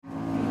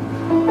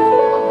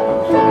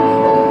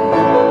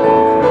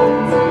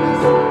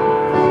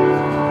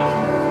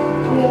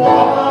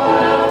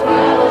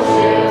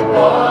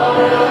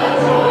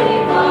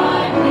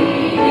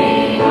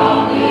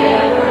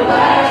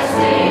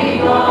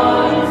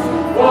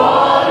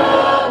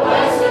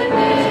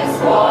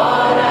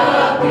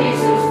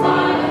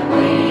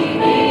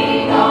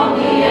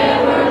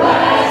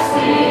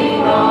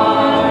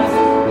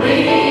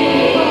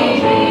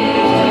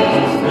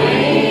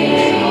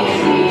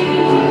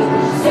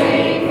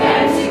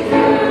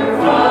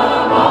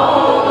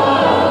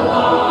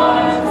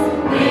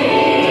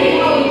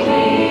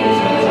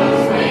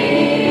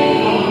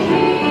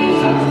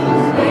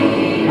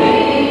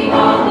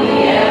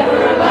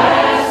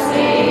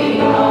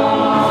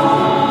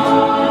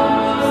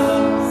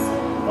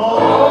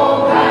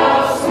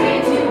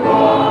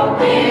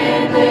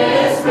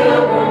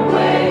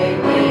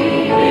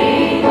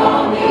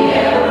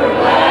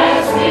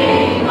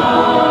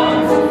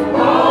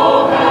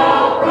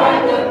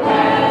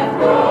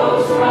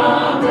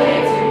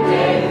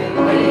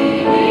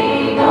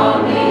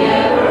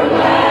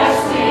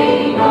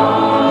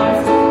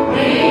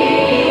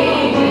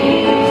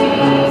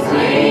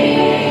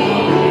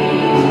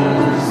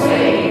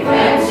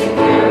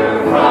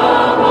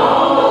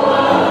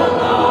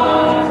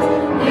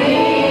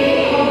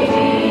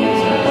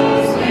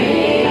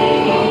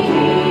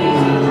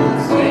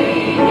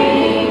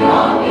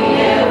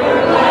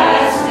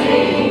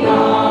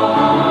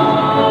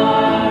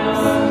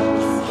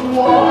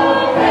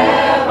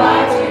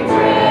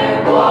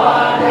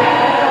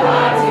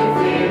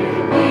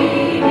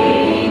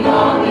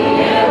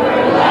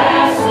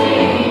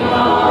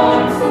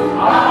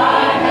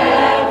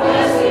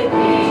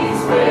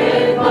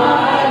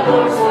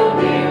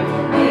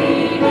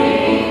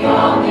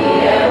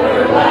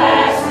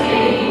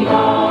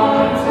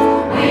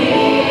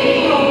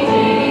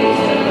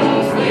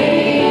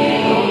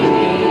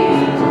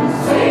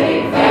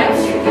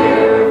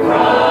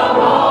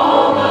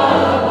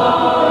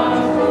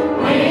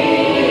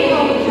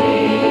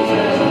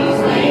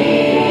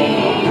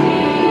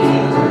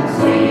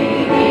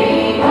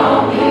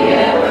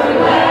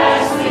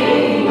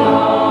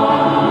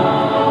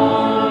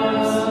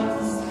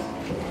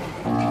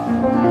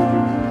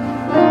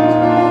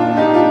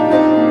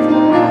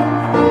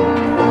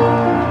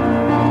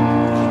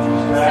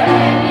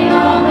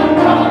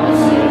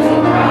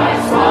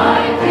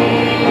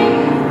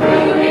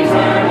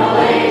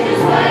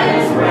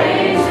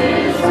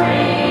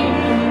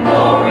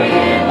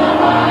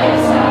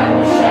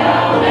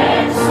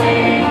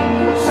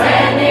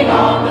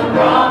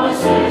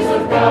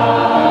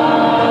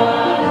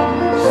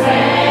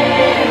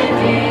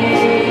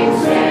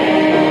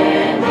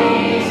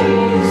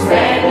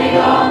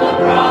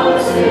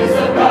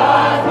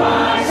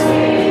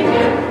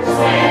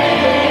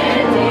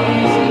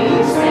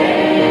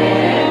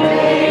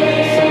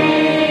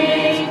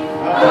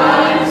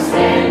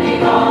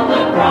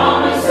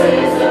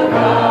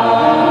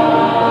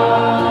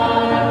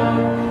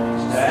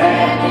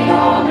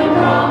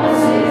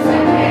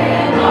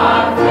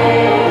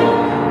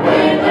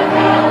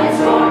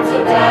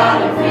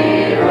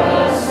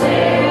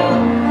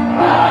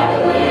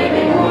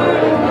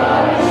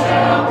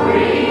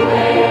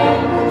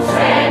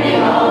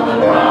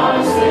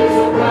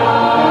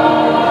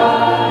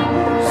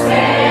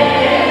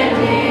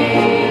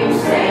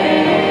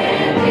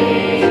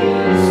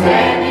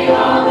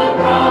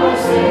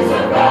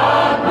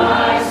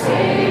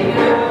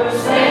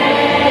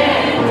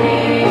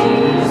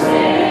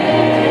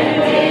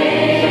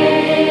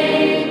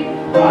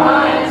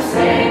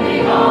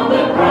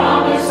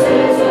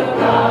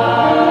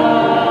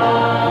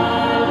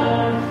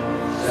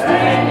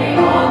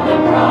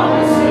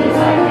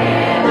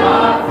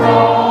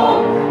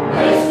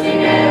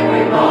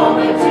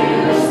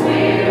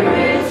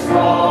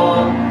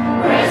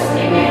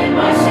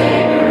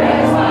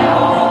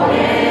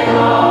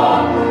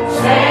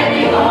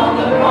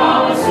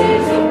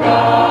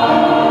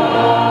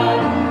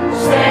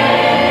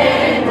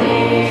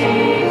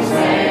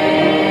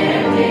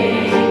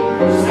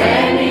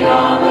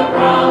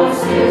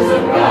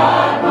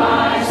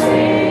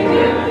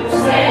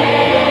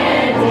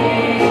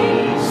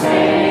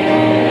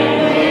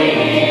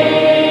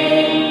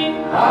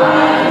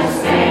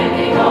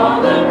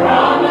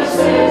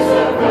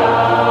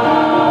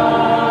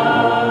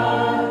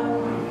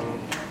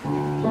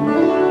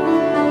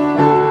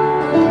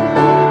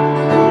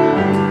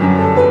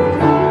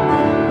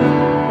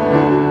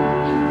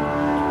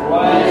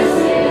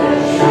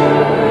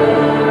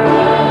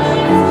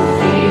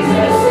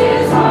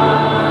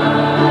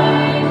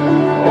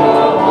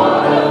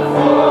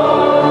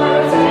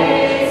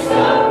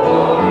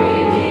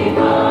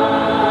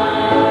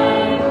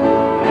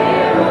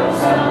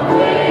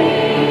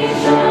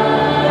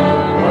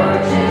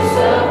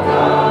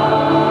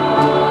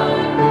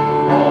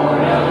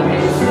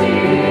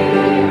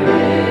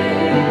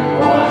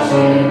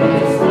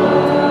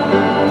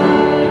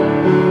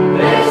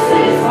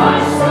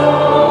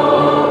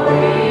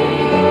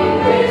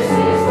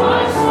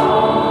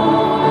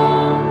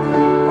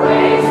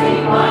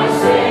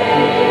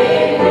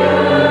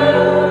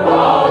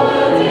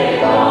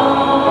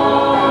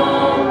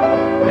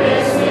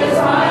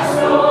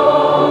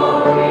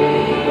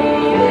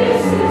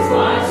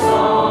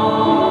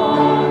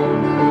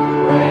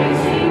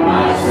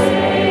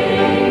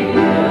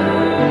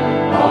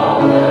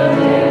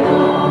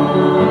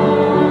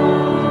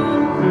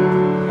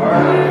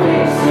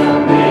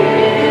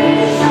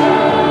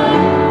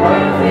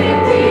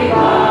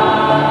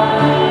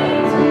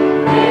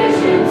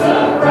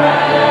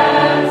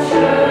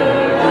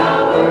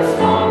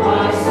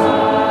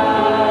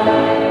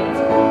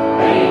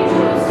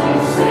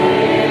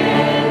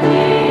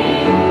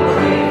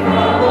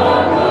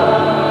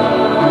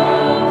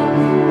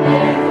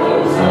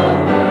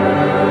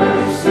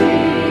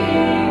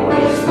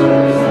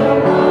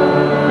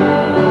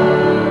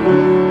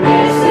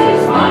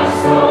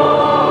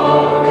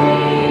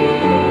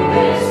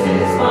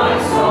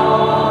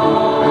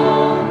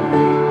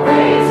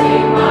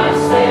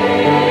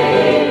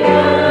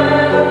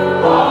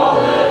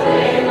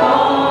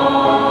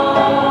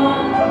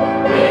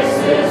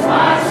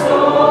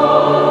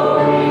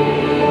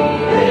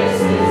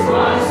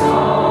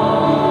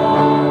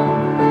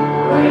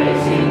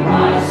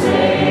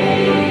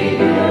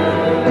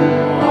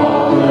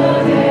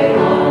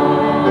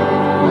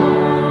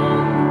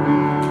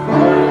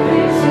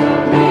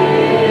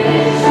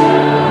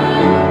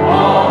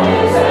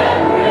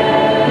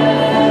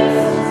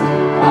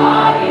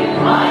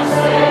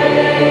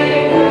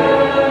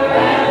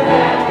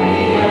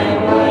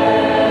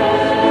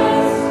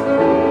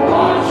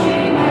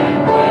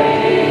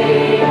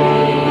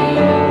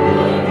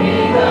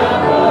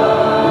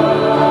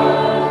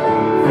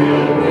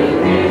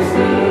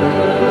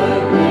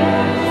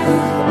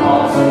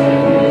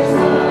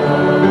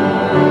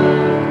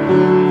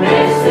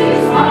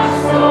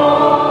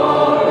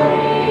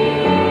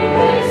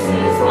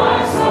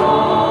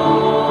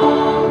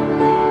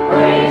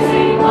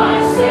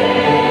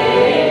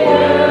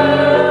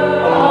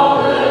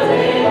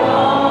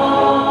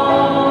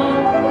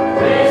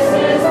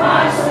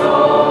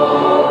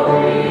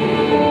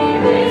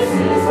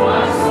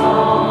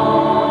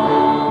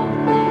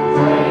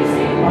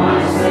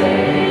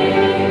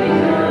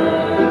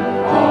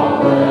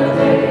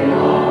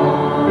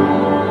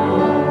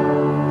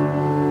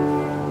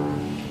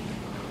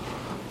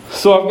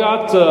So I've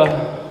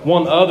got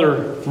one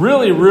other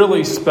really,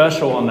 really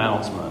special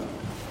announcement.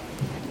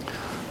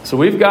 So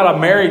we've got a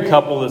married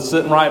couple that's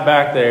sitting right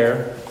back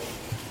there,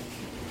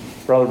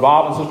 Brother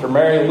Bob and Sister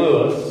Mary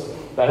Lewis,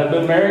 that have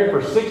been married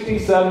for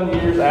 67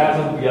 years as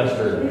of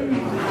yesterday.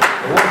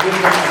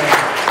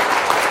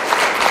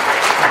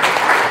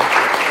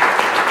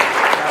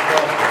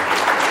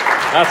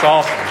 That's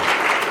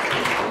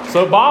awesome.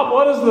 So Bob,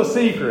 what is the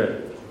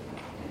secret?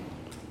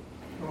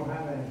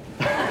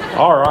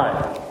 All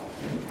right.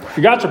 If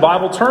you got your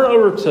Bible, turn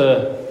over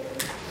to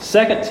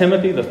 2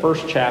 Timothy, the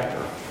first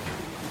chapter.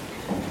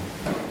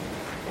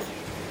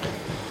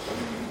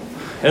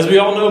 As we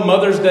all know,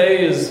 Mother's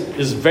Day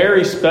is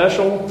very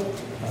special.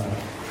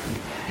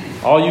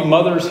 All you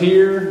mothers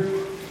here,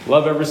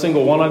 love every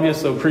single one of you,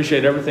 so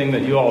appreciate everything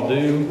that you all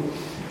do.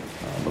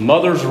 The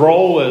mother's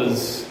role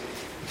is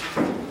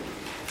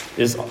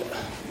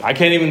I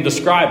can't even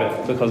describe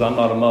it because I'm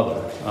not a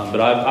mother.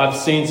 But I've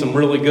seen some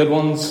really good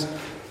ones.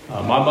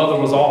 My mother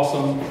was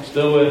awesome,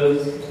 still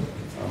is.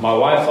 My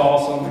wife's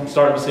awesome.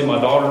 Starting to see my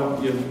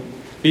daughter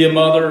be a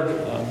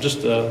mother.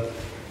 Just a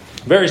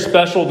very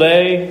special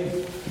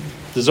day.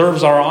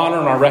 Deserves our honor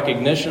and our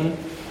recognition.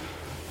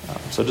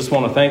 So just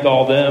want to thank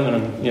all of them,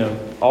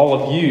 and all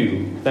of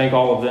you. Thank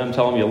all of them.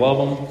 Tell them you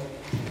love them.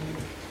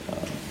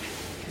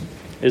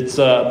 It's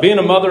being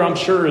a mother, I'm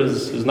sure,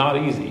 is not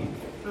easy.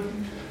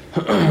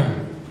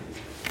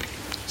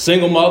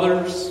 Single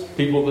mothers,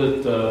 people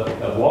that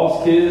have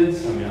lost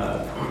kids.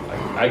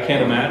 I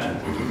can't imagine.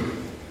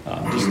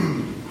 Just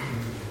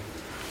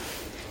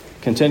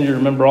continue to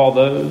remember all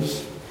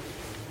those.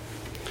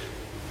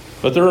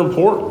 But they're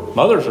important.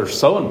 Mothers are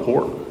so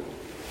important.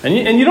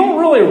 And you don't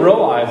really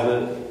realize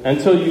it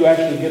until you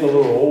actually get a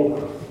little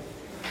older.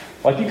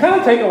 Like, you kind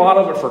of take a lot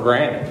of it for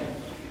granted.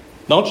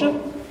 Don't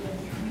you?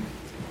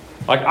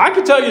 Like, I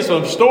could tell you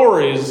some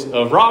stories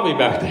of Robbie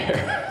back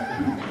there.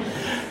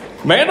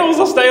 Amanda was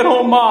a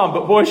stay-at-home mom,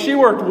 but boy, she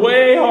worked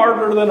way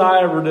harder than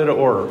I ever did at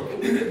work.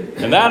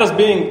 And that is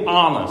being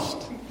honest.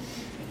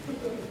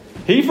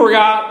 He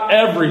forgot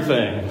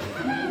everything.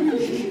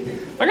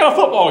 I got a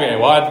football game.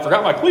 Well, I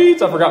forgot my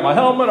cleats. I forgot my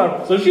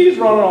helmet. So she's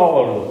running all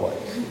over the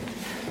place.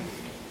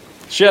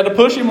 She had to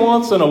push him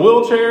once in a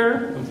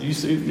wheelchair. You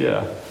see,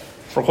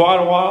 for quite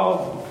a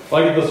while.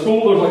 Like at the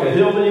school, there's like a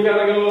hill that you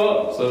got to go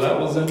up. So that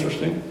was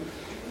interesting.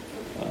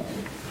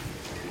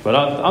 But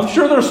I'm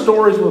sure there's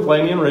stories with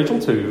Lainey and Rachel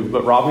too.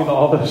 But Robbie,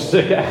 all those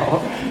stick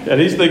out.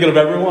 And he's thinking of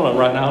every one of them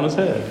right now in his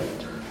head.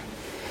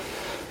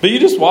 But you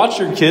just watch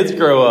your kids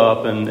grow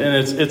up, and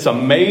it's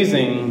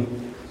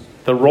amazing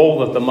the role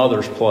that the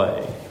mothers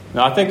play.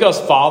 Now, I think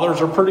us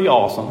fathers are pretty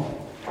awesome,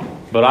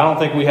 but I don't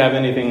think we have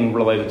anything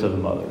related to the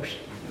mothers.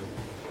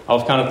 I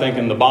was kind of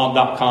thinking the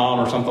bomb.com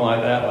or something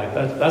like that. Like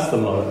that's the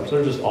mothers.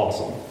 They're just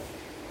awesome.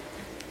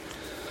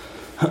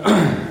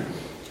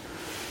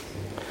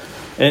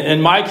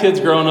 and my kids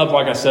growing up,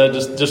 like I said,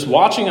 just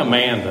watching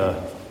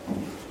Amanda,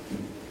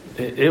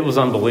 it was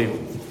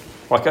unbelievable.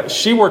 Like,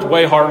 she worked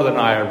way harder than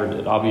I ever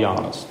did, I'll be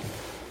honest.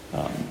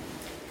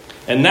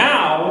 And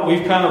now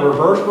we've kind of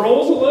reversed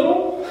roles a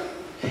little.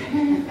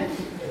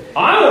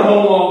 I'm at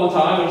home all the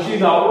time and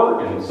she's out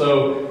working.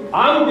 So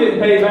I'm getting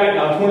paid back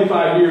now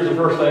 25 years of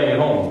her staying at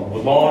home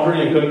with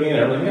laundry and cooking and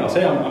everything else.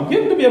 Hey, I'm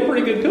getting to be a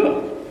pretty good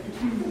cook.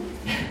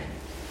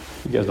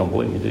 You guys don't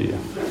believe me, do you?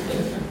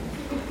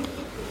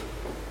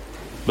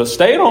 But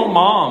stay-at-home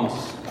moms,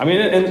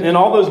 and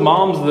all those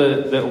moms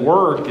that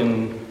work,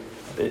 and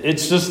it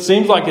just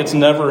seems like it's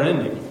never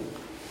ending.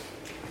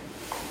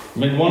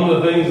 One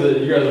of the things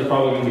that you guys are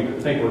probably going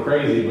to think we're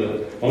crazy,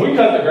 but when we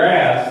cut the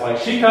grass, like,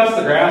 she cuts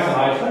the grass and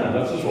I trim.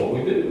 That's just what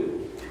we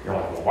do. You're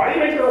like, well, why do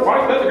you make your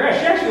wife cut the grass?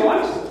 She actually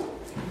likes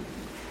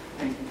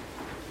it.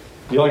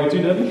 You like it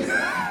too, Debbie?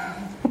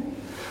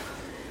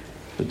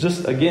 But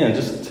just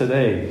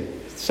today,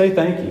 say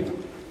thank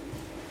you.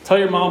 Tell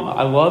your mom,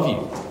 I love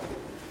you.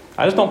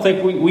 I just don't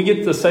think we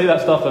get to say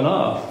that stuff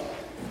enough.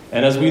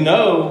 And as we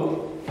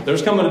know,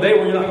 there's coming a day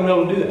where you're not going to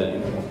be able to do that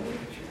anymore.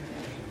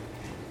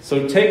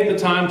 So take the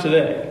time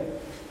today.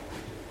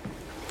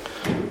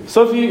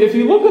 So if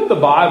you look at the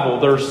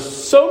Bible, there's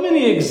so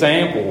many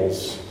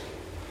examples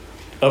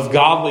of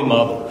godly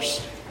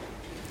mothers.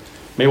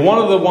 One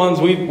of the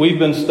ones we've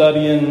been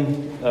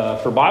studying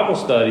for Bible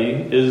study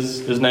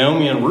is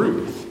Naomi and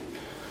Ruth,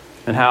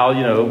 and how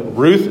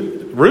Ruth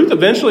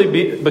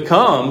eventually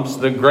becomes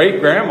the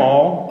great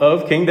grandma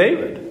of King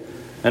David,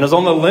 and is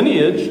on the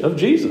lineage of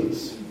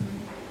Jesus.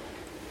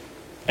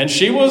 And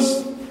she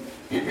was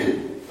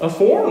a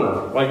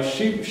foreigner. Like,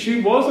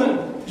 she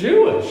wasn't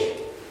Jewish.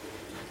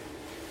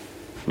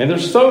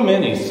 There's so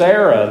many.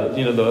 Sarah,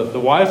 the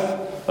wife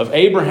of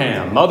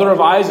Abraham, mother of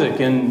Isaac,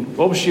 and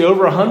what was she,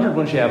 over 100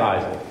 when she had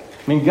Isaac?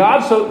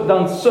 God's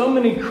done so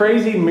many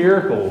crazy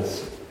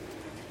miracles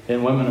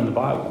in women in the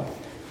Bible.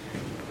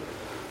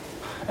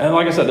 And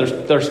like I said,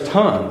 there's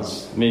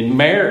tons.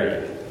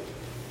 Mary,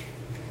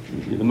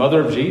 the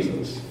mother of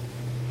Jesus.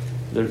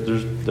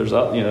 There's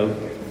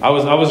I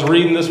was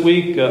reading this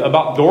week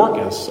about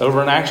Dorcas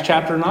over in Acts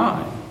chapter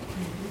 9.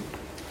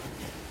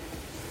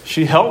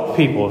 She helped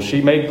people.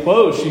 She made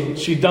clothes.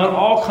 She'd done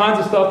all kinds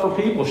of stuff for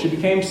people. She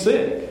became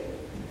sick,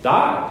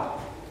 died.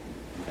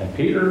 And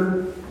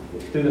Peter,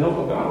 through the help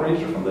of God,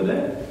 raised her from the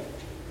dead.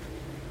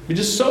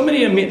 Just so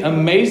many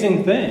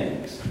amazing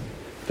things.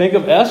 Think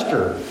of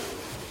Esther.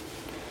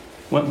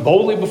 Went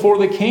boldly before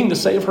the king to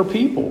save her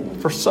people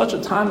for such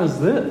a time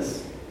as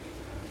this.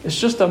 It's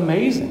just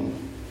amazing.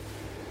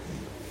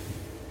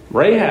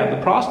 Rahab,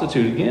 the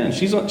prostitute, again,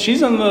 she's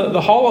in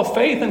the hall of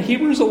faith in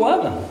Hebrews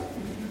 11.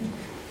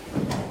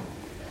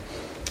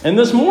 And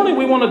this morning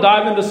we want to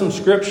dive into some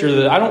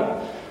scripture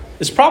that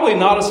it's probably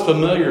not as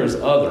familiar as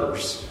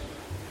others.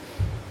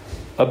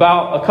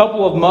 About a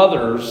couple of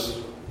other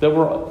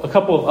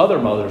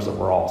mothers that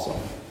were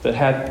awesome. That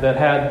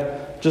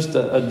had just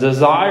a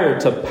desire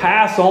to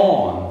pass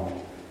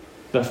on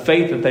the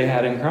faith that they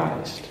had in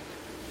Christ.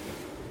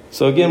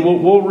 So again,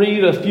 we'll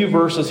read a few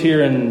verses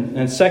here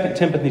in 2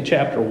 Timothy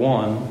chapter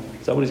 1.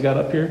 Is that what he's got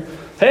up here?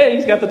 Hey,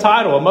 he's got the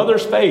title, A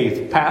Mother's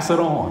Faith, Pass It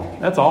On.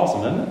 That's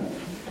awesome, isn't it?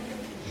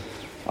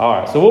 All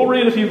right, so we'll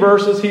read a few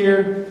verses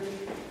here.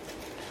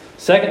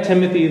 2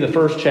 Timothy, the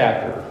first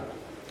chapter.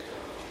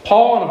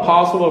 Paul, an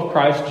apostle of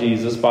Christ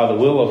Jesus, by the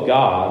will of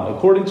God,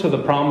 according to the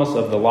promise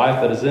of the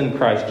life that is in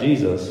Christ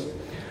Jesus,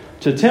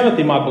 to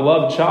Timothy, my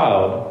beloved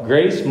child,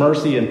 grace,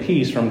 mercy, and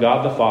peace from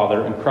God the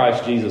Father and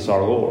Christ Jesus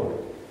our Lord.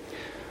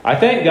 I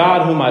thank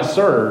God whom I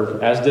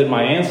serve, as did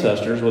my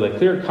ancestors, with a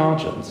clear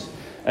conscience,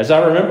 as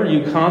I remember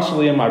you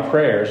constantly in my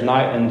prayers,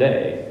 night and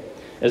day.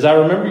 As I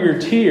remember your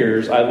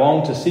tears, I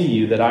long to see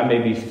you, that I may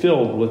be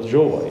filled with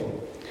joy.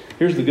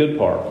 Here's the good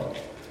part.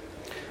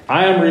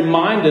 I am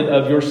reminded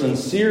of your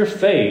sincere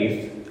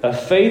faith, a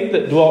faith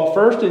that dwelt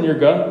first in your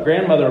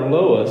grandmother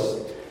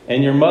Lois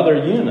and your mother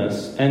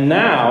Eunice, and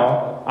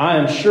now, I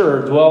am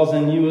sure, dwells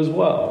in you as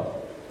well.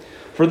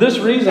 For this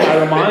reason,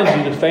 I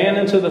remind you to fan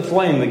into the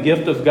flame the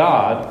gift of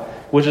God,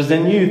 which is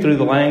in you through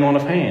the laying on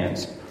of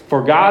hands.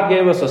 For God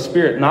gave us a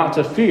spirit not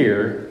to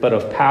fear, but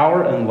of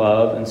power and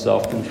love and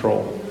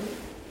self-control.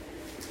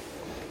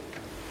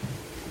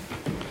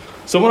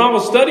 So when I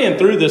was studying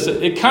through this,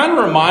 it kind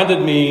of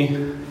reminded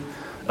me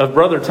of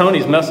Brother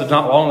Tony's message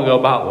not long ago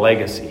about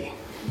legacy.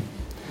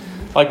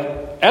 Like,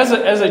 as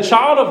a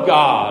child of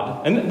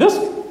God, and this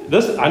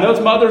I know it's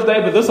Mother's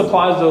Day, but this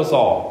applies to us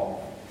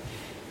all.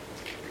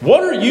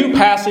 What are you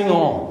passing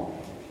on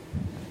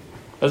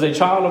as a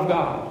child of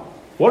God?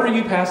 What are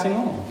you passing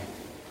on?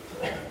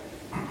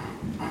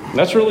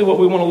 That's really what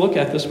we want to look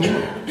at this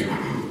morning.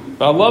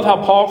 But I love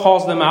how Paul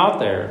calls them out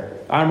there.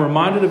 I'm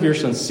reminded of your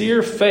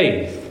sincere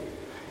faith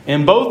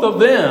in both of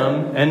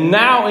them and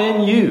now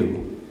in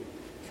you.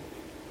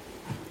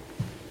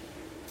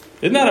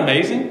 Isn't that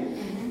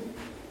amazing?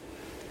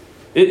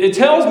 It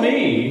tells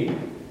me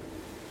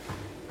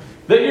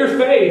that your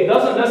faith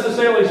doesn't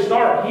necessarily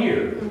start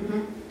here.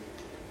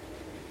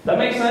 That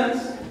makes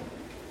sense?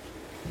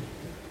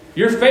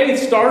 Your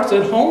faith starts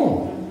at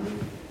home.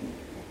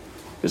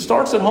 It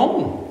starts at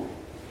home.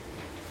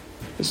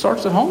 It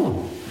starts at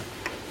home.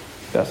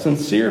 That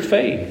sincere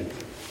faith.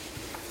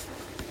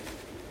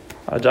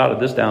 I jotted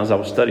this down as I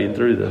was studying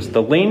through this.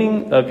 The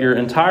leaning of your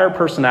entire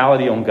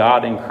personality on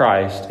God in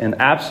Christ and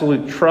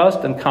absolute trust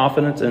and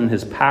confidence in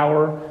His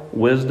power,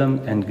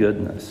 wisdom, and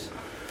goodness.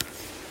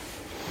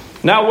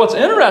 Now, what's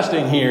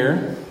interesting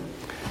here,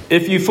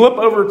 if you flip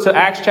over to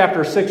Acts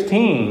chapter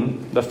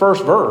 16, the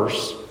first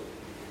verse,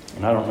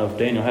 and I don't know if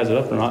Daniel has it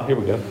up or not. Here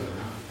we go.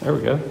 There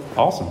we go.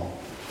 Awesome.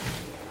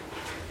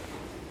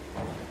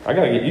 I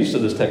got to get used to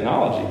this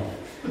technology.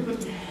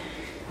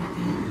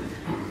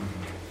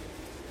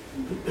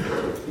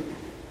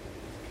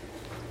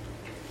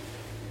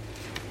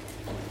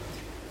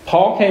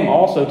 Paul came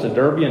also to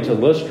Derbe and to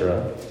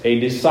Lystra. A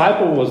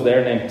disciple was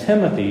there named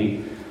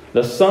Timothy,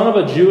 the son of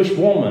a Jewish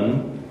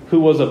woman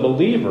who was a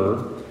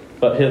believer,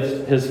 but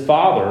his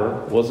father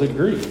was a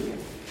Greek.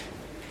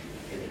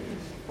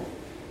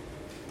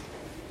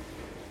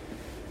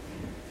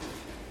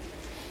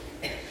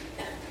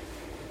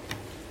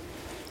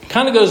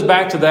 Kind of goes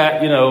back to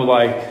that,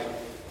 like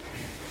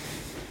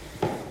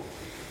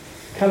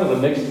kind of the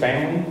mixed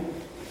family.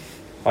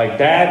 Like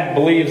dad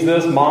believes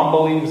this, mom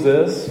believes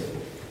this.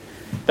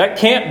 That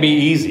can't be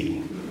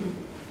easy.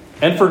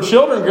 And for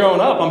children growing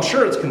up, I'm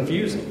sure it's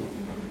confusing.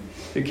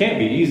 It can't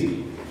be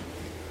easy.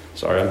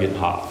 Sorry, I'm getting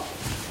hot.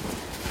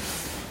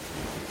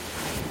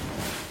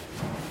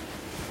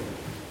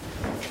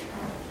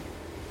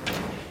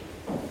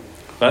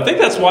 But I think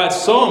that's why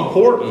it's so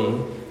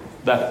important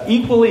that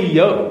equally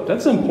yoked.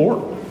 That's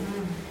important.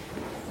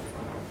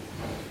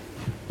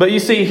 But you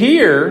see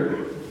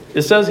here,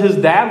 it says his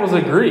dad was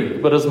a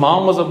Greek, but his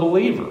mom was a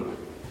believer.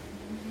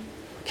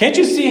 Can't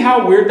you see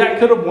how weird that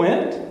could have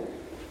went?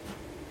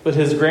 But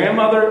his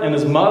grandmother and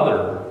his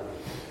mother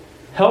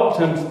helped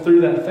him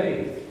through that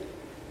faith.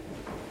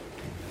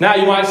 Now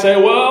you might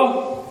say,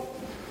 well,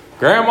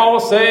 grandma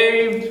was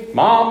saved,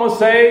 mom was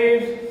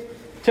saved,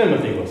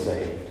 Timothy was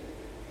saved.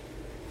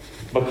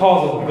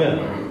 Because of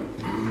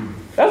them.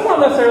 That's not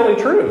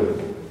necessarily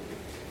true.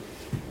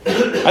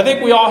 I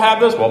think we all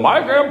have this, well,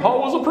 my grandpa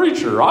was a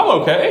preacher,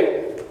 I'm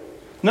okay.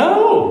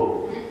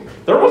 No.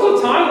 There was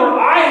a time where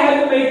I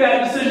had to make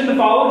that decision to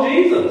follow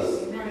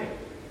Jesus.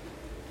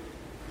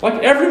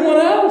 Like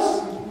everyone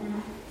else.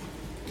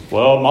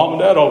 Well, mom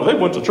and dad, they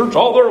went to church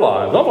all their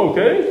lives. I'm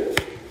okay.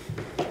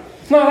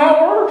 It's not how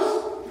it works.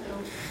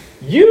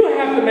 You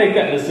have to make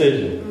that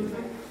decision.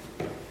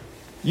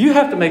 You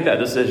have to make that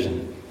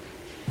decision.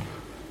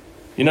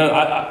 You know,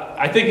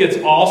 I think it's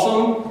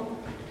awesome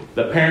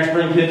that parents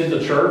bring kids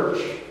to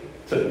church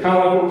to kind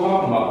of like what we're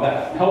talking about,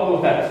 that help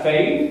with that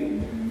faith.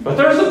 But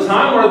there's a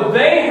time where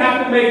they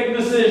have to make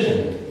the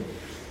decision.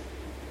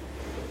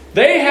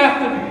 They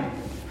have to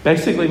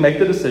basically make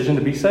the decision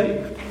to be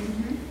saved.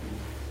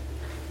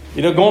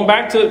 You know, going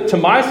back to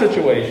my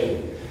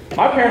situation,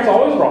 my parents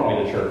always brought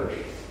me to church.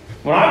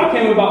 When I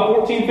became about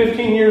 14,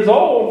 15 years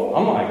old,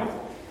 I'm like,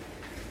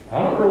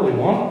 I don't really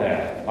want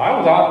that. I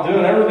was out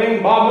doing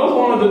everything Bob Mills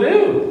wanted to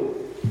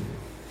do.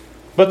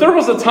 But there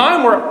was a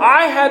time where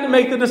I had to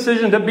make the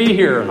decision to be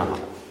here or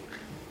not.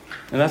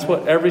 And that's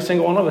what every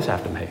single one of us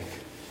have to make.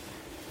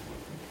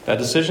 That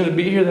decision to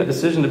be here, that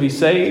decision to be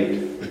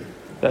saved,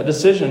 that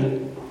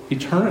decision,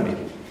 eternity.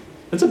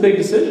 It's a big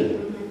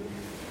decision.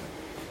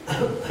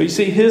 But you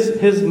see,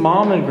 his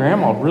mom and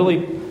grandma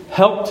really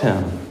helped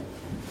him.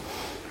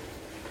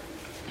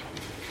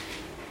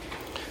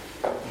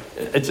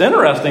 It's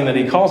interesting that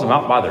he calls them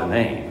out by their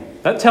name.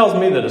 That tells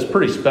me that it's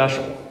pretty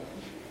special.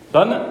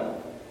 Doesn't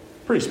it?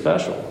 Pretty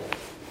special.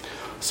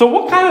 So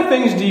what kind of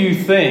things do you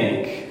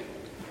think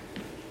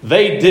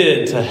they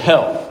did to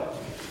help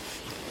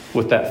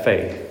with that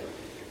faith?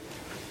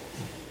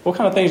 What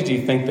kind of things do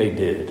you think they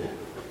did?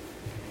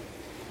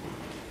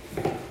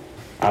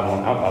 I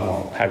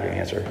won't have your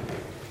answer.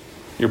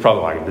 You're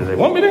probably like, do they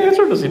want me to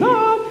answer? Does he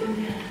not?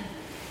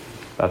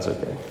 That's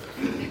okay.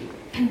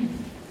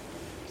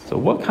 So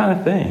what kind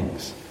of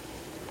things?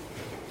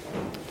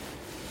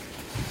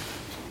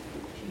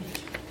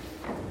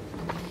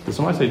 Did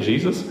somebody say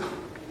Jesus?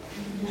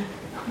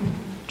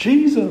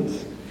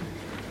 Jesus.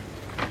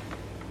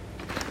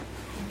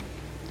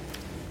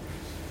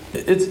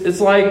 It's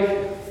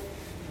like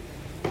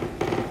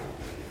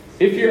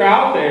if you're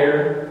out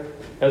there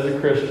as a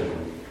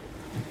Christian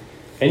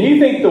and you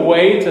think the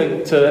way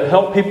to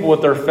help people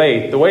with their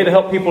faith, the way to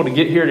help people to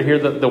get here to hear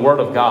the Word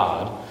of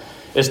God,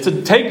 is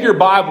to take your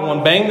Bible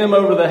and bang them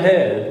over the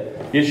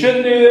head. You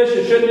shouldn't do this,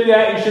 you shouldn't do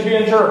that, you should be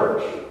in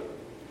church.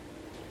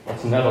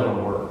 That's never going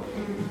to work.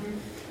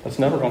 That's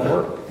never going to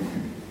work.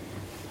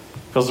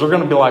 Because they're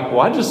going to be like,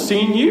 well, I just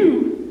seen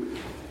you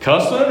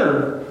cussing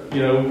or,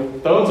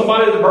 throwing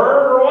somebody the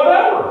bird or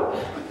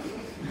whatever.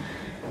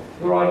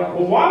 They're like,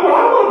 well, why would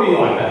I want to be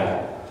like that?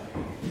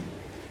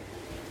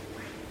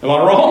 Am I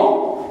wrong?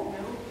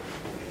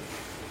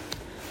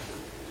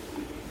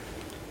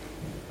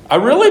 I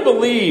really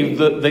believe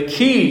that the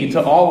key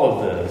to all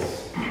of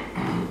this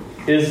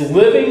is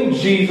living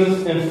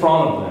Jesus in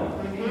front of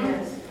them.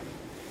 Yes.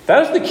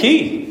 That is the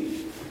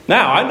key.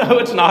 Now, I know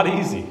it's not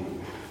easy.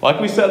 Like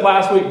we said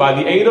last week, by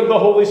the aid of the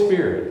Holy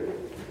Spirit.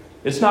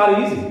 It's not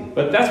easy,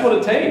 but that's what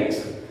it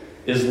takes.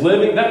 Is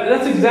living.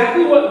 That's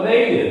exactly what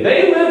they did.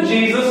 They lived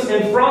Jesus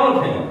in front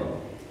of him.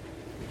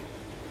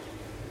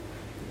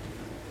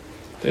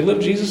 They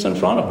lived Jesus in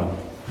front of him.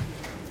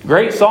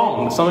 Great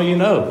song that some of you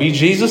know. Be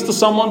Jesus to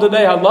someone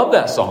today. I love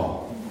that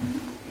song.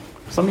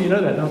 Some of you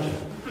know that, don't you?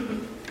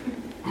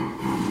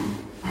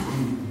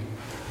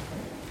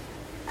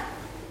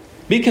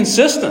 Be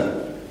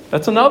consistent.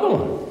 That's another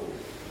one.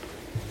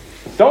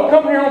 Don't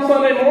come here on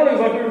Sunday mornings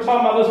like we were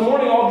talking about this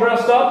morning, all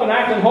dressed up and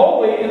acting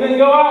holy, and then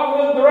go out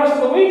and live the rest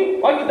of the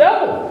week like the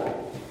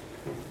devil.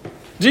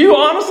 Do you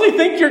honestly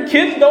think your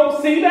kids don't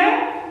see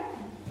that?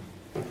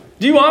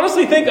 Do you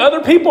honestly think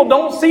other people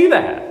don't see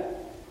that?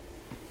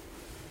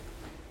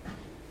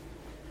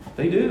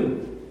 They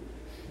do.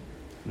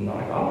 And they're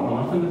like, I don't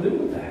want nothing to do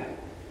with that.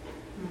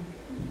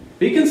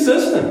 Be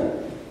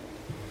consistent.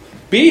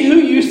 Be who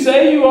you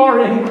say you are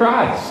in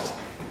Christ.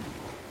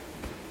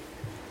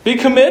 Be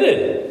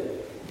committed.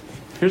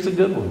 Here's a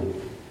good one.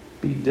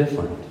 Be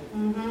different.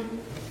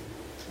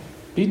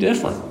 Be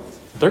different.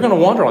 They're going to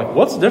wonder, like,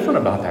 what's different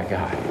about that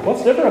guy?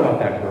 What's different about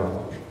that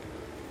girl?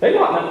 They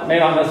may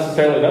not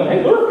necessarily know,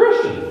 hey, they're a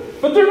Christian.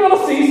 But they're going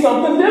to see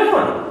something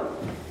different.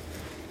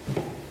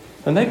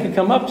 And they could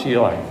come up to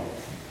you like,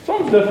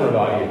 something's different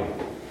about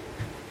you.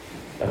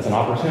 That's an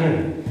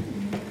opportunity.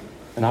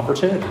 An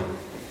opportunity.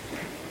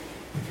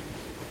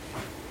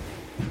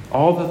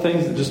 All the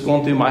things that just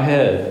going through my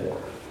head.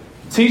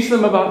 Teach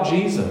them about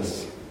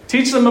Jesus.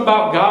 Teach them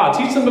about God.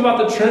 Teach them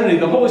about the Trinity,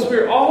 the Holy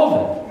Spirit, all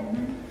of it.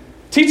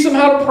 Teach them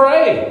how to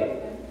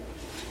pray.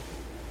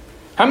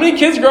 How many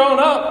kids growing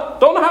up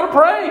don't know how to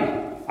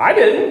pray? I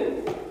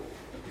didn't.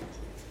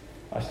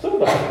 I still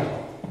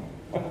don't.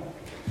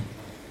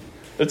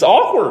 It's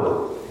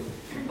awkward.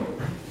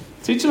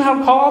 Teach them how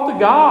to call out to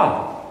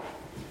God.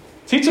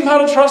 Teach them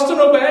how to trust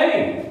and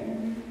obey.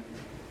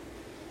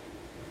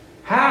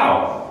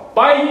 How?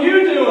 By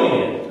you doing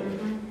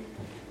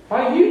it.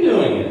 By you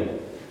doing it.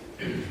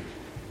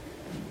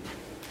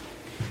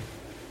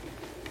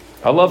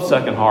 I love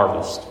Second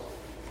Harvest.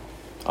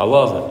 I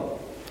love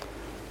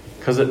it.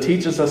 Because it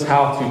teaches us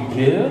how to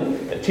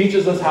give. It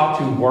teaches us how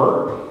to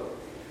work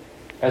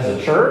as a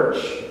church.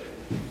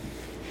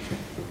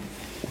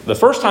 The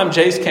first time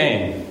Jace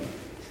came,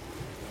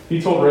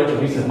 he told Rachel,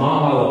 he said,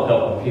 Mom, I love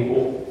helping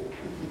people.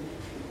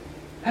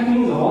 That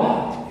means a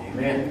lot.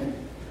 Amen.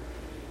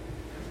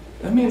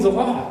 That means a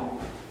lot.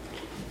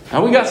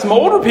 Now we got some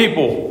older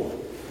people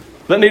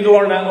that need to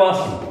learn that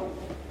lesson.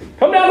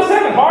 Come down to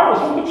Second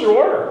Harvest and put your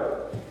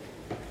work.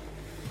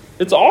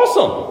 It's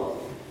awesome.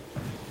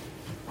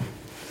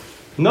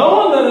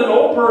 Knowing that an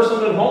old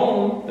person at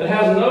home that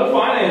has no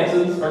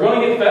finances are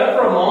going to get fed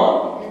for a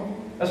month,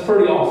 that's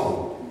pretty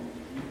awesome.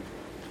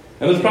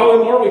 And there's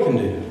probably more we can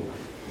do.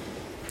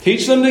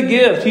 Teach them to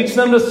give. Teach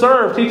them to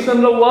serve. Teach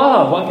them to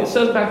love, like it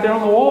says back there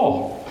on the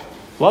wall.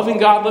 Loving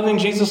God, loving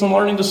Jesus, and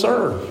learning to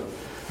serve.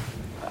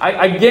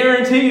 I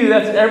guarantee you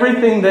that's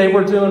everything they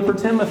were doing for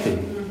Timothy.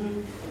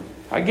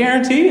 I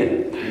guarantee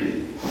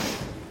it.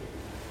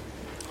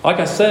 Like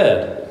I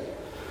said,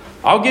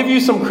 I'll give you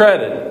some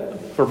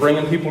credit for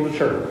bringing people to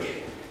church.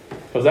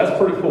 Because that's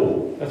pretty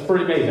cool. That's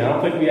pretty amazing. I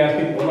don't think we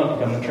ask people enough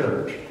to come to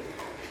church.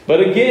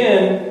 But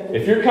again,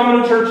 if you're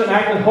coming to church and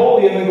acting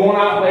holy and then going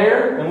out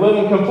there and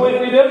living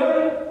completely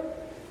different,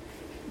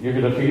 you're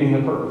defeating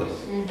the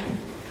purpose.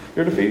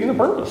 You're defeating the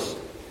purpose.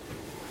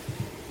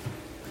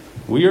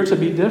 We are to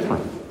be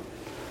different.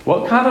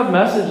 What kind of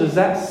message is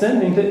that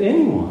sending to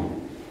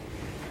anyone?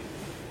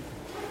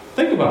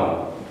 Think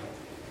about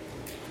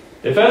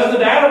it. If as the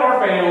dad of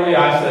our family,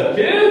 I said,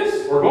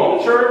 kids, we're going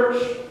to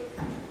church.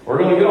 We're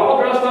going to get all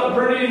dressed up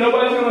pretty.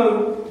 Nobody's going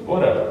to,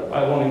 whatever.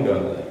 I won't even go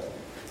into that.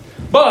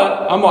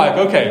 But I'm like,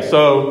 okay,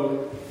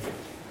 so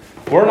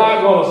we're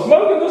not going to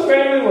smoke in this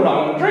family. We're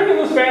not going to drink in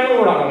this family.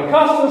 We're not going to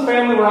cuss in this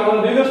family. We're not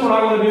going to do this. We're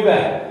not going to do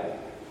that.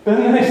 And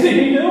then they see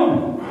me doing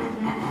it.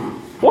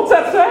 What's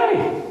that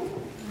say?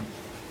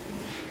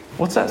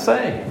 What's that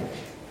say?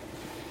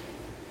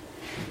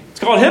 It's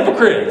called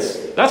hypocrites.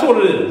 That's what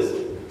it is.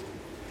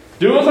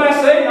 Do as I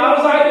say, not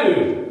as I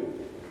do.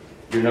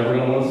 You're never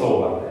going to win a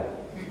soul like that.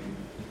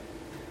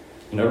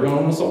 You're never going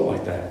to win a soul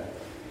like that.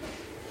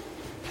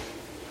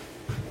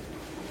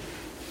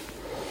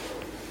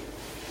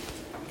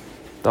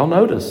 They'll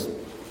notice.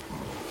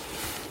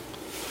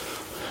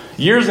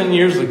 Years and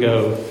years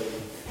ago,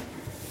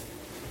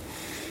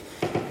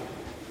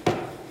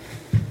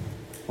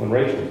 when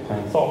Rachel was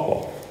playing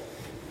softball,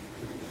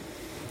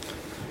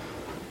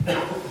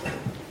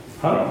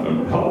 I don't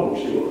remember how old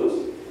she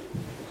was.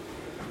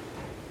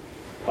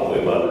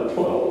 Probably 11 or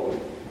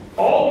 12.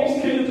 All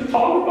these kids are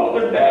talking about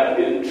their dad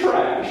getting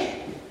trashed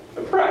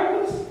at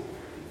practice.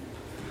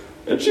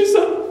 And she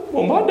said,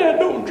 well, my dad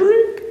don't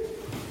drink.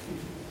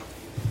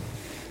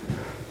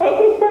 I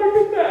look back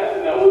at that,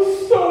 and that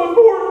was so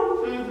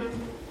important.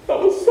 That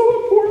was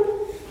so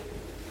important.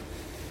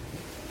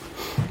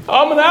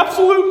 I'm an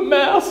absolute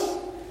mess.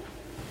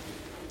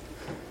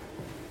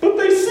 But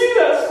they see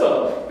that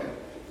stuff.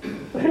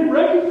 They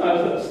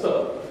recognize that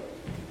stuff.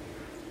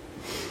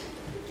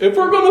 If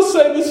we're going to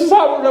say this is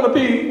how we're going to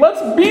be,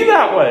 let's be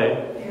that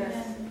way.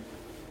 Yes.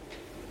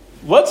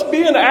 Let's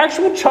be an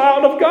actual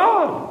child of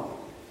God.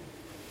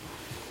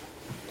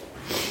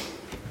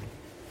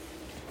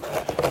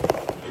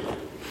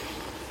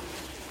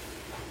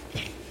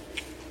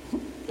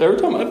 Every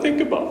time I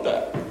think about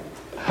that,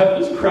 I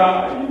just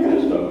cry. You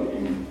guys know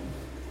me.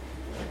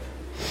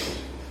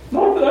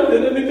 Not that I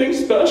did anything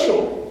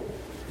special,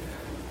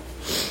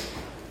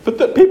 but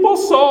that people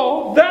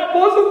saw that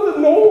wasn't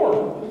the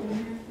norm.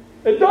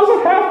 It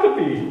doesn't have to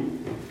be.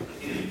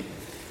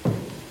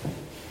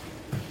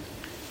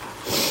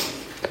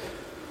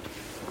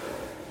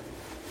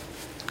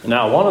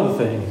 Now, one of the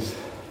things,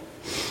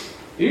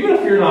 even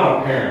if you're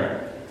not a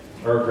parent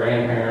or a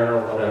grandparent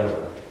or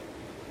whatever,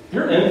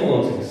 you're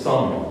influencing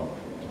someone.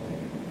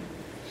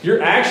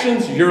 Your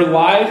actions, your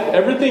life,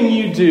 everything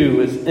you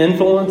do is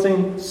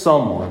influencing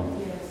someone.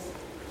 Yes.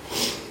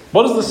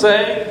 What does the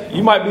saying?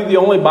 You might be the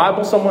only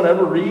Bible someone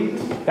ever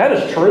reads. That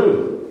is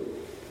true.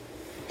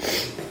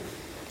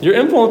 You're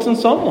influencing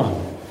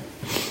someone.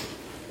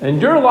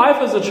 And your life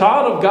as a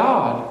child of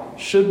God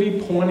should be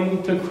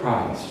pointing to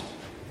Christ.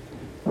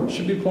 It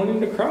should be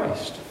pointing to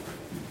Christ.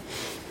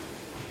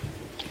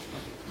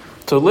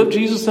 So live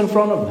Jesus in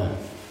front of them.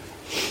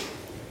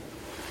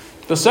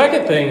 The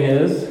second thing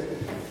is,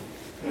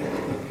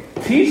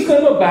 teach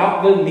them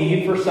about the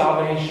need for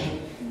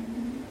salvation.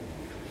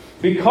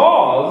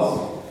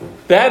 Because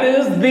that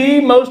is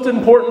the most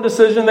important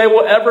decision they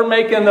will ever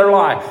make in their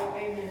life.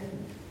 Amen.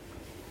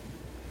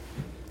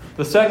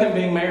 The second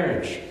being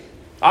marriage.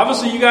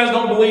 Obviously, you guys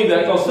don't believe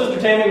that because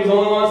Sister Tammy was the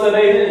only one that said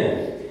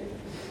amen.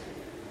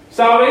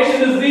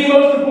 Salvation is the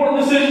most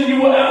important decision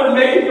you will ever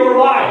make in your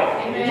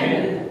life.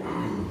 Amen.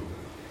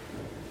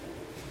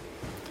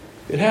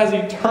 It has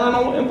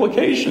eternal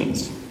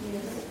implications.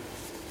 Yes.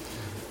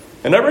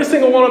 And every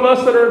single one of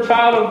us that are a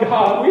child of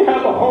God, we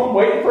have a home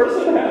waiting for us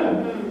in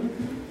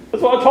heaven.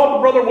 That's what I talked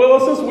to Brother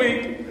Willis this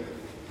week.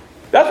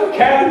 That's where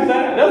Kathy's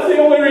at. That's the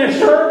only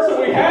reassurance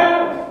that we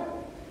have.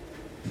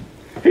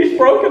 He's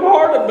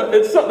brokenhearted, but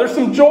there's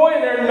some joy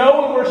in there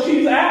knowing where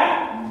she's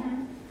at.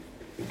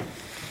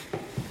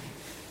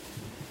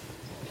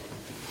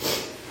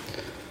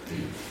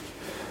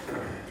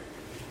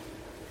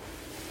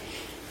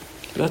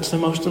 That's the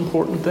most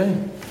important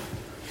thing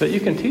that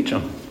you can teach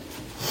them.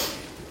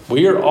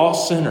 We are all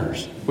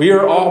sinners. We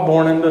are all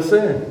born into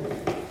sin.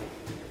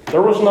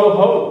 There was no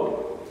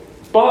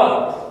hope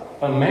but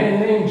a man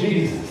named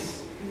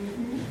Jesus.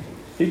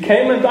 He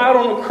came and died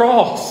on the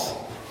cross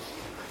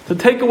to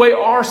take away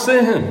our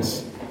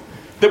sins,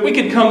 that we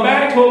could come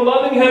back to a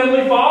loving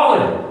Heavenly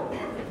Father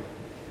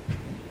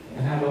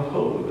and have a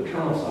hope of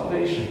eternal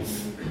salvation.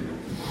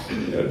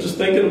 Just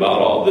thinking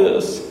about all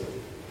this,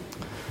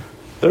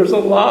 there's a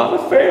lot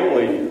of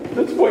family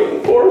that's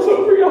waiting for us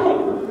over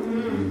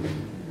yonder.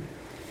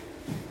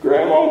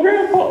 Grandma and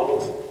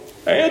grandpas,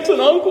 aunts and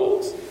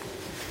uncles.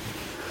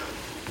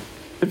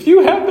 If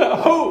you have that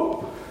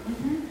hope,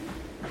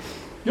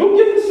 you'll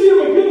get to see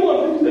them again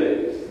one of these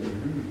days.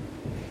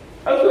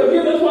 That's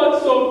why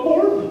it's so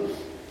important.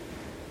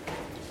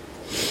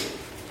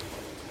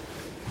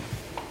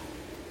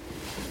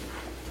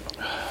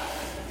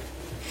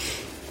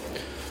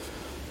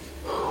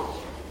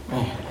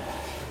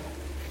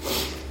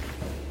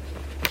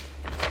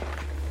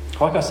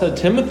 Like I said,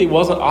 Timothy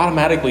wasn't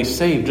automatically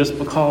saved just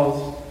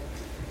because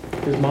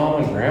his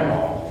mom and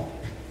grandma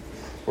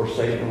were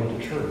saved and went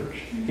to church.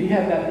 He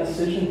had that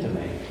decision to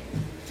make.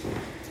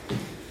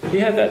 He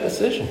had that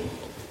decision.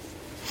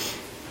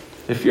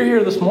 If you're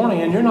here this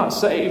morning and you're not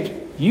saved,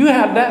 you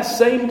have that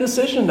same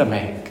decision to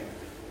make.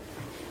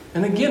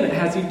 And again, it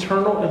has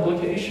eternal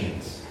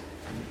implications.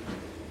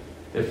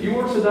 If you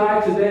were to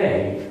die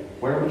today,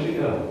 where would you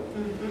go?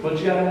 But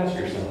you got to ask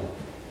yourself.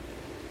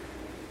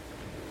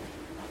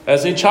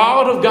 As a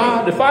child of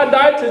God, if I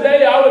died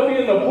today, I would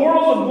be in the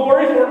portals of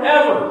glory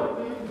forever.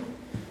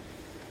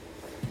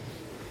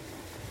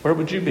 Where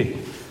would you be?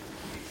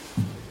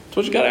 That's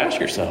what you got to ask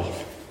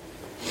yourself.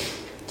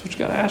 That's what you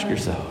got to ask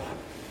yourself.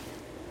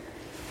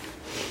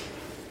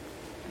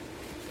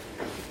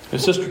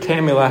 And Sister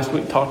Tammy last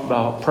week talked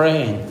about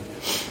praying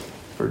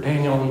for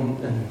Daniel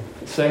and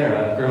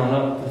Sarah growing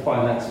up to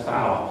find that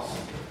spouse.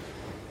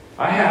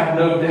 I have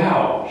no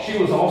doubt she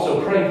was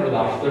also praying for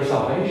their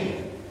salvation.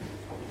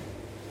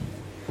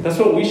 That's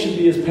what we should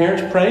be as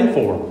parents praying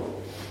for.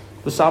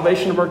 The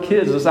salvation of our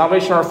kids, the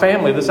salvation of our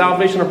family, the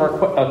salvation of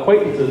our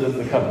acquaintances, as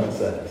the covenant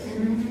says.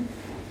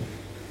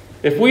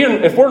 If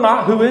we're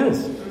not, who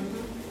is?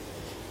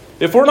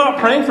 If we're not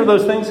praying for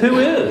those things, who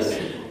is?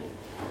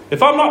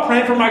 If I'm not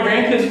praying for my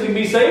grandkids to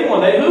be saved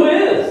one day, who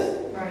is?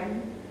 Right.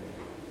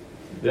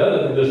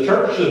 This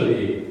church should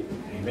be.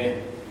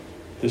 Amen.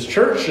 This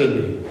church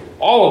should be.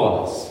 All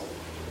of us.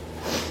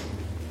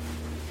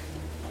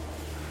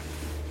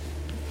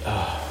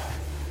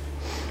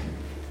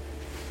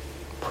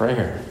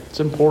 Prayer.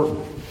 It's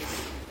important.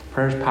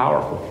 Prayer is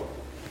powerful.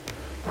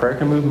 Prayer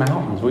can move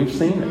mountains. We've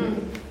seen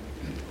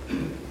it.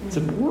 It's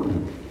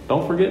important.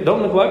 Don't forget,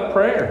 don't neglect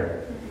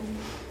prayer.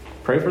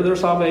 Pray for their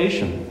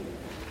salvation.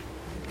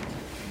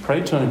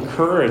 Pray to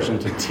encourage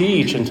and to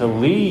teach and to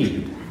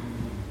lead.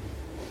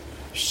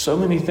 There's so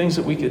many things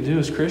that we could do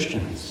as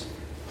Christians.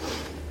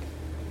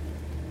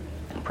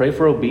 Pray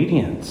for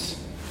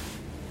obedience.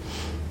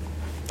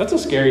 That's a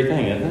scary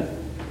thing, isn't it?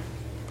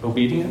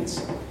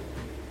 Obedience.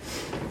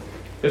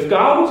 If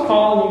God was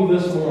calling you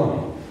this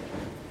morning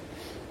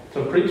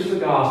to preach the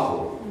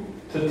gospel,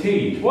 to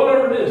teach,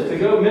 whatever it is, to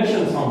go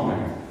mission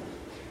somewhere,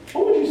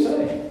 what would you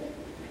say?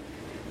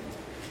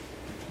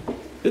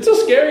 It's a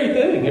scary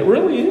thing. It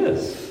really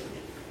is.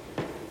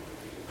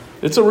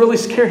 It's a really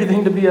scary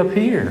thing to be up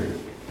here.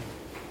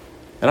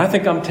 And I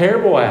think I'm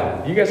terrible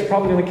at it. You guys are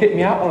probably going to kick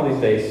me out one of these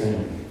days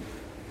soon.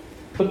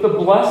 But the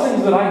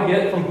blessings that I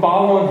get from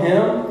following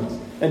Him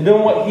and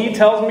doing what He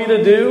tells me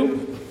to do,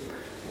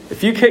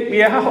 if you kick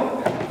me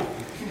out,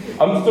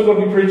 I'm still going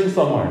to be preaching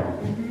somewhere.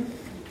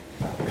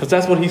 Because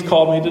that's what He's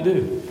called me to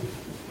do.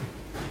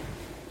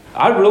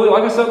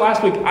 Like I said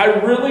last week, I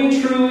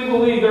really truly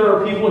believe there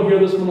are people here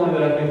this morning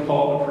that have been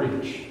called to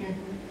preach.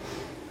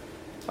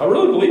 I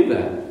really believe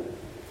that.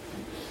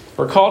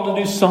 We're called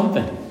to do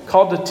something.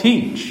 Called to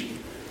teach.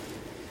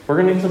 We're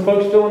going to need some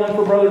folks filling in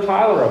for Brother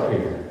Tyler up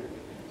here.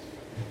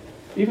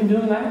 Even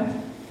doing that.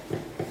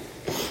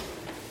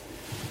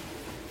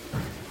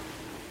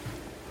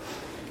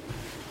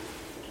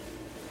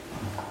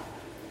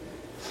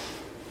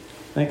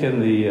 I think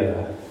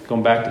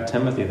going back to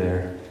Timothy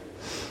there,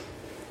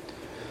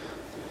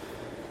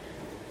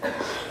 I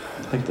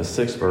think the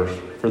 6th verse.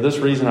 For this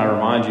reason I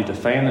remind you to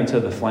fan into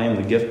the flame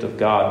the gift of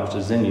God which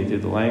is in you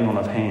through the laying on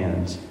of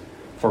hands.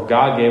 For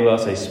God gave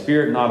us a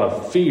spirit not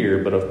of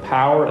fear, but of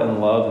power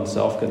and love and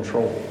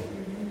self-control.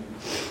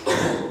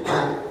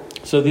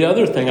 So the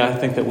other thing I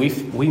think that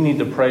we need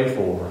to pray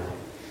for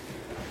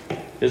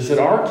is that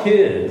our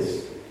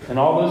kids and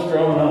all those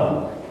growing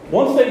up,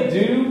 once they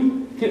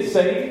do get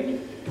saved,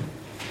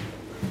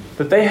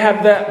 that they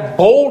have that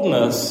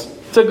boldness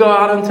to go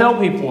out and tell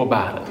people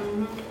about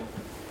it.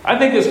 I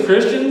think as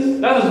Christians,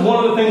 that is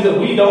one of the things that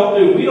we don't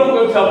do. We don't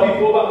go tell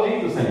people about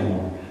Jesus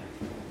anymore.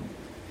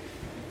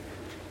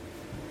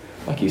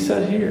 Like he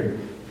said here,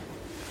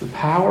 the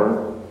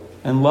power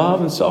and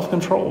love and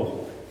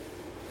self-control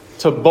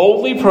to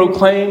boldly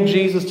proclaim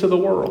Jesus to the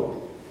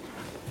world.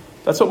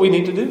 That's what we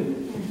need to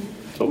do.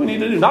 That's That's what we need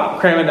to do. Not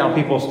cram it down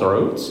people's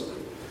throats.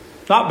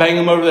 Not bang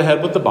them over the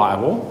head with the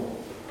Bible.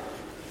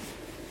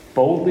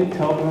 Boldly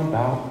tell them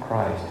about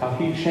Christ. How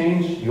He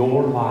changed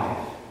your life.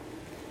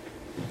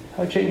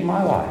 How He changed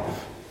my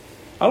life.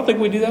 I don't think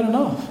we do that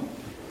enough.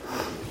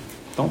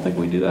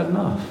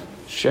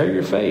 Share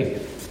your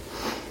faith.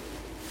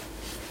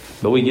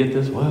 But we get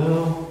this,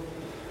 well,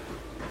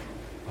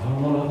 I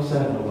don't want to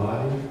upset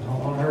nobody. I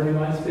don't want to hurt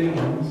anybody's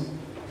feelings.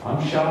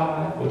 I'm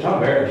shy, which I'm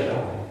very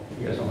shy.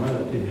 You guys don't know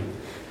that, do you?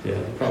 Yeah,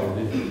 you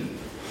probably do.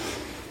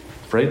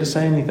 Afraid to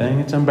say anything.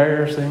 It's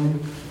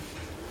embarrassing.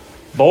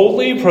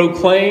 Boldly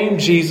proclaim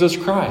Jesus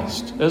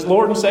Christ as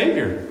Lord and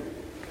Savior.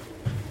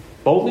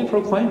 Boldly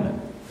proclaim it.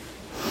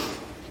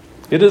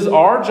 It is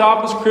our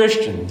job as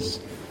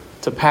Christians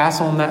to pass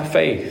on that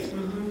faith.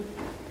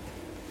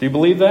 Do you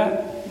believe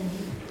that?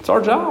 It's our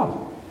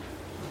job.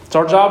 It's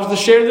our job to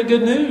share the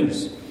good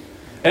news.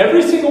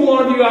 Every single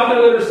one of you out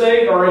there that are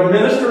saved are a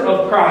minister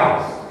of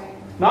Christ.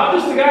 Not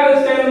just the guy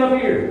that's standing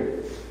up here.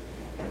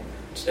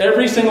 It's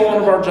every single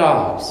one of our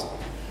jobs.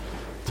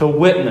 To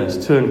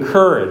witness, to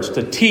encourage,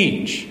 to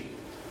teach,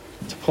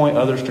 to point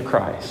others to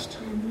Christ.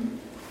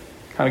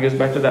 Kind of goes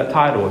back to that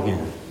title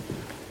again.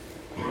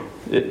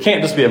 It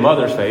can't just be a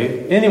mother's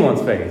faith.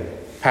 Anyone's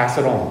faith. Pass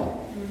it on.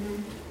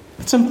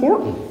 It's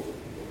important.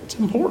 It's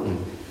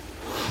important.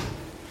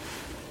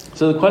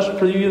 So the question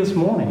for you this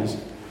morning is,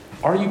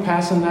 are you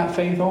passing that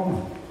faith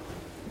on?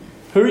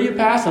 Who are you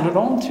passing it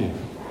on to?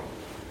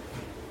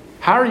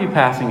 How are you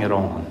passing it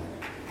on?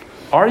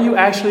 Are you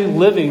actually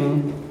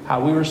living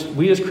how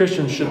we as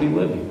Christians should be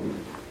living?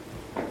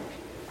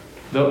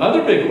 The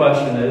other big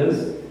question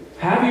is,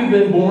 have you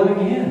been born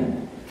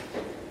again?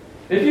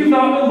 If you've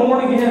not been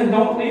born again,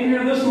 don't leave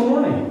here this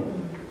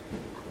morning.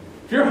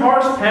 If your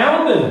heart's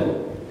pounding,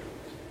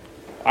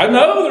 I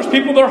know there's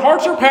people, their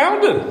hearts are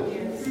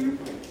pounding.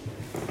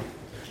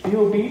 Be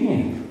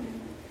obedient.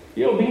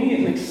 Be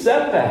obedient and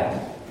accept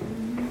that.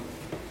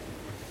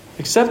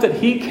 Accept that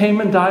He came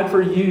and died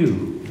for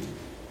you.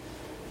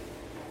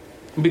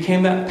 And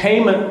became that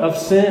payment of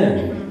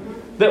sin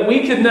that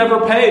we could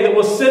never pay, that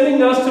was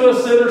sending us to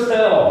a sinner's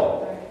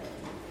hell.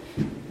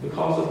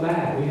 Because of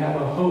that, we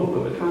have a hope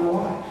of eternal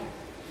life.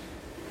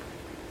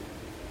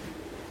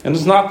 And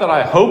it's not that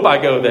I hope I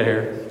go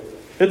there.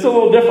 It's a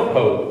little different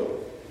hope.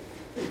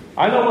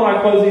 I know when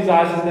I close these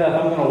eyes in death,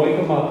 I'm going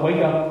to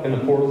wake up in the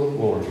portals of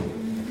glory.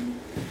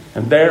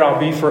 And there I'll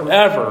be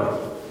forever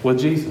with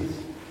Jesus.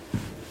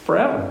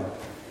 Forever.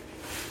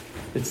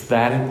 It's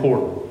that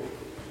important.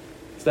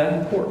 It's that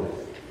important.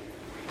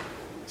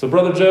 So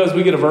Brother Joe, as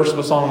we get a verse of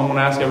a song, I'm going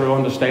to ask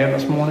everyone to stand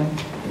this morning.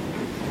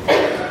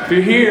 If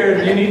you're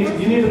here, you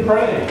need to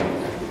pray.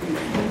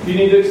 You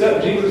need to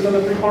accept Jesus and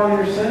to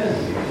pardon your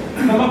sins.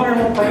 Come up here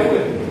and we'll pray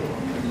with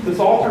you. This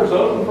altar is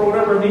open for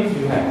whatever needs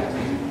you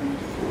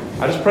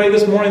have. I just pray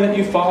this morning that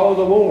you follow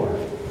the Lord.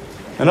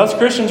 And us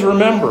Christians,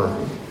 remember,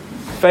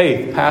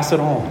 faith, pass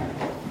it on.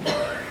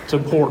 It's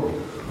important.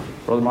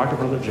 Brother Michael,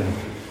 Brother Jim.